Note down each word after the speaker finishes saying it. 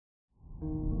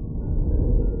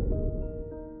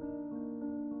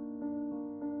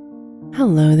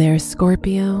Hello there,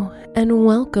 Scorpio, and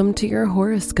welcome to your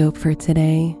horoscope for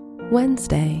today,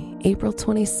 Wednesday, April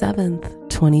 27th,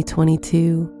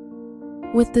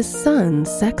 2022. With the Sun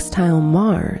sextile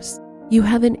Mars, you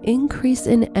have an increase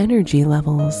in energy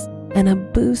levels and a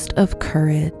boost of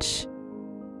courage.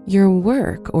 Your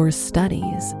work or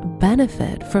studies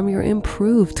benefit from your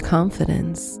improved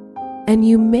confidence, and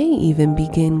you may even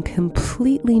begin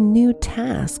completely new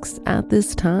tasks at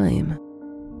this time.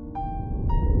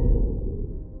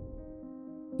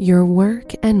 Your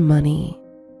work and money.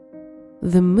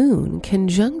 The Moon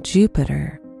conjunct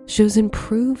Jupiter shows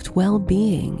improved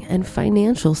well-being and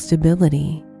financial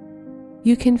stability.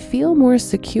 You can feel more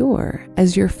secure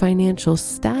as your financial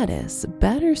status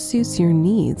better suits your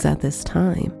needs at this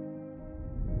time.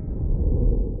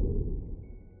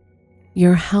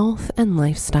 Your health and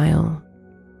lifestyle.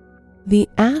 The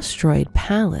asteroid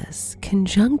Pallas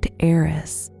conjunct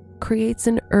Eris creates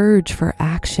an urge for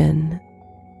action.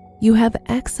 You have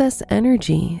excess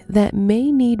energy that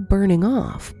may need burning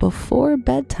off before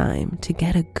bedtime to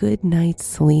get a good night's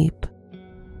sleep.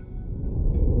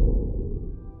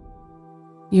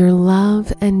 Your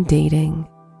love and dating.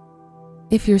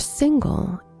 If you're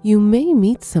single, you may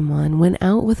meet someone when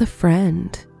out with a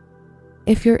friend.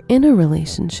 If you're in a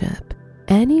relationship,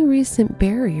 any recent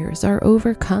barriers are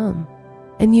overcome,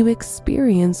 and you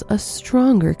experience a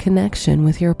stronger connection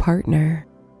with your partner.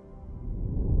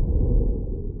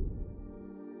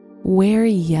 Wear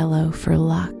yellow for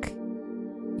luck.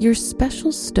 Your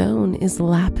special stone is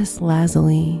lapis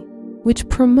lazuli, which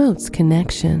promotes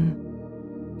connection.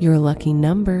 Your lucky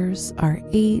numbers are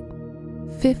 8,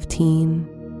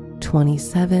 15,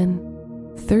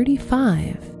 27,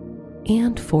 35,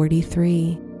 and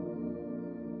 43.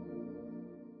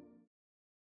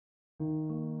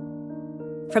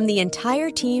 From the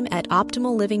entire team at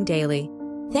Optimal Living Daily,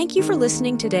 thank you for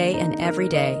listening today and every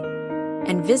day.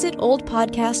 And visit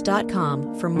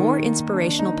oldpodcast.com for more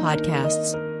inspirational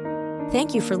podcasts.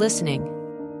 Thank you for listening.